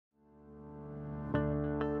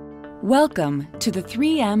Welcome to the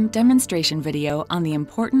 3M demonstration video on the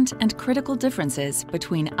important and critical differences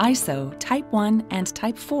between ISO Type 1 and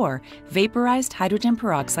Type 4 vaporized hydrogen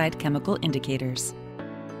peroxide chemical indicators.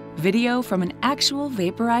 Video from an actual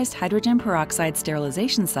vaporized hydrogen peroxide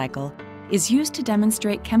sterilization cycle is used to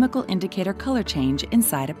demonstrate chemical indicator color change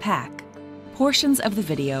inside a pack. Portions of the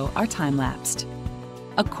video are time-lapsed.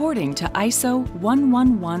 According to ISO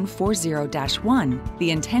 11140-1,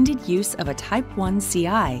 the intended use of a Type 1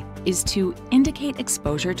 CI is to indicate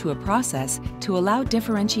exposure to a process to allow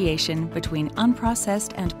differentiation between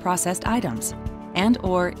unprocessed and processed items,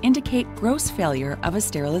 and/or indicate gross failure of a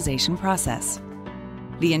sterilization process.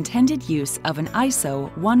 The intended use of an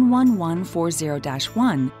ISO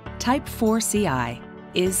 11140-1 Type 4 CI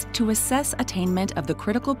is to assess attainment of the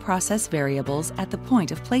critical process variables at the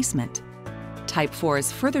point of placement. Type 4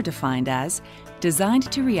 is further defined as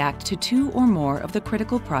designed to react to two or more of the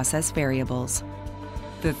critical process variables.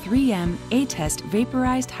 The 3M Attest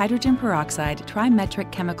Vaporized Hydrogen Peroxide Trimetric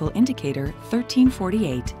Chemical Indicator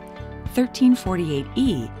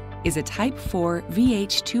 1348E is a Type 4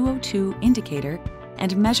 VH2O2 indicator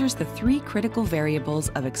and measures the three critical variables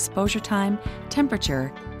of exposure time,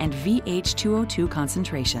 temperature, and VH2O2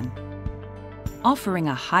 concentration. Offering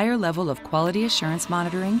a higher level of quality assurance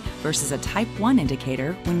monitoring versus a Type 1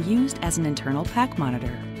 indicator when used as an internal pack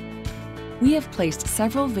monitor. We have placed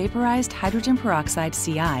several vaporized hydrogen peroxide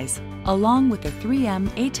CIs along with the 3M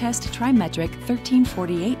Attest Trimetric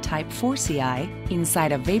 1348 Type 4 CI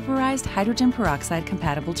inside a vaporized hydrogen peroxide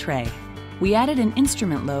compatible tray. We added an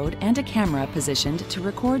instrument load and a camera positioned to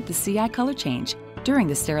record the CI color change during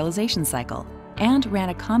the sterilization cycle and ran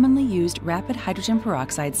a commonly used rapid hydrogen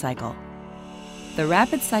peroxide cycle. The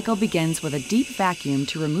rapid cycle begins with a deep vacuum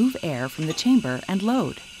to remove air from the chamber and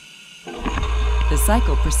load. The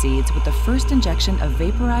cycle proceeds with the first injection of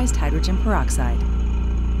vaporized hydrogen peroxide.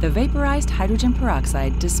 The vaporized hydrogen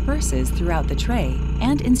peroxide disperses throughout the tray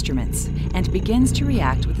and instruments and begins to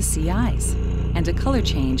react with the CIs, and a color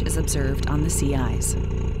change is observed on the CIs.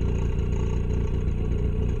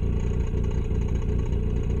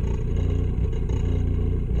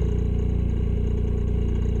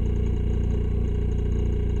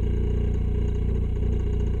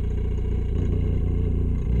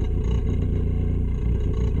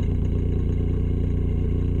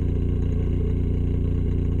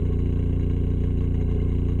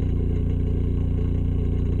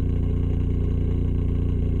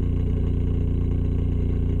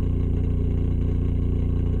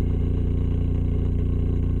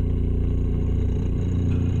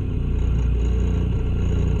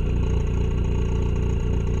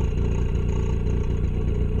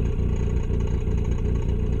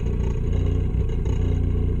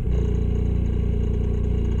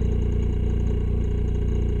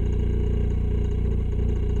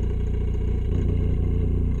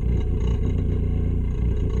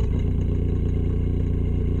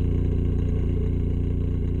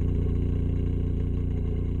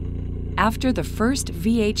 After the first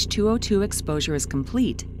VH2O2 exposure is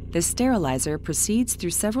complete, the sterilizer proceeds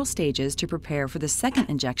through several stages to prepare for the second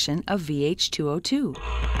injection of VH2O2.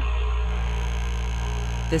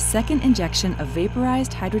 The second injection of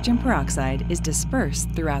vaporized hydrogen peroxide is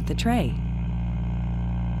dispersed throughout the tray.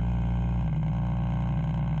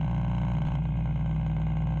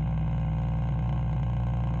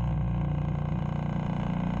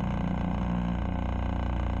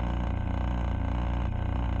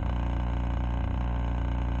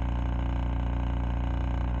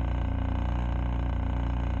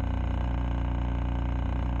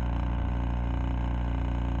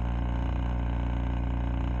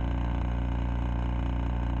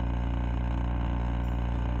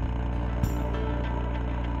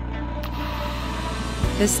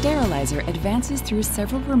 The sterilizer advances through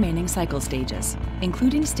several remaining cycle stages,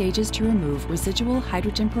 including stages to remove residual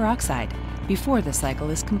hydrogen peroxide before the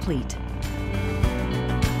cycle is complete.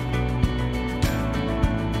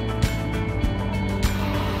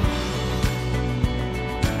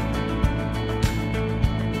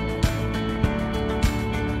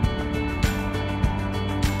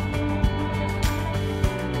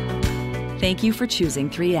 Thank you for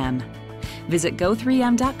choosing 3M. Visit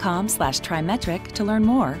go3m.com/trimetric to learn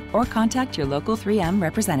more or contact your local 3M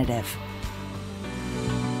representative.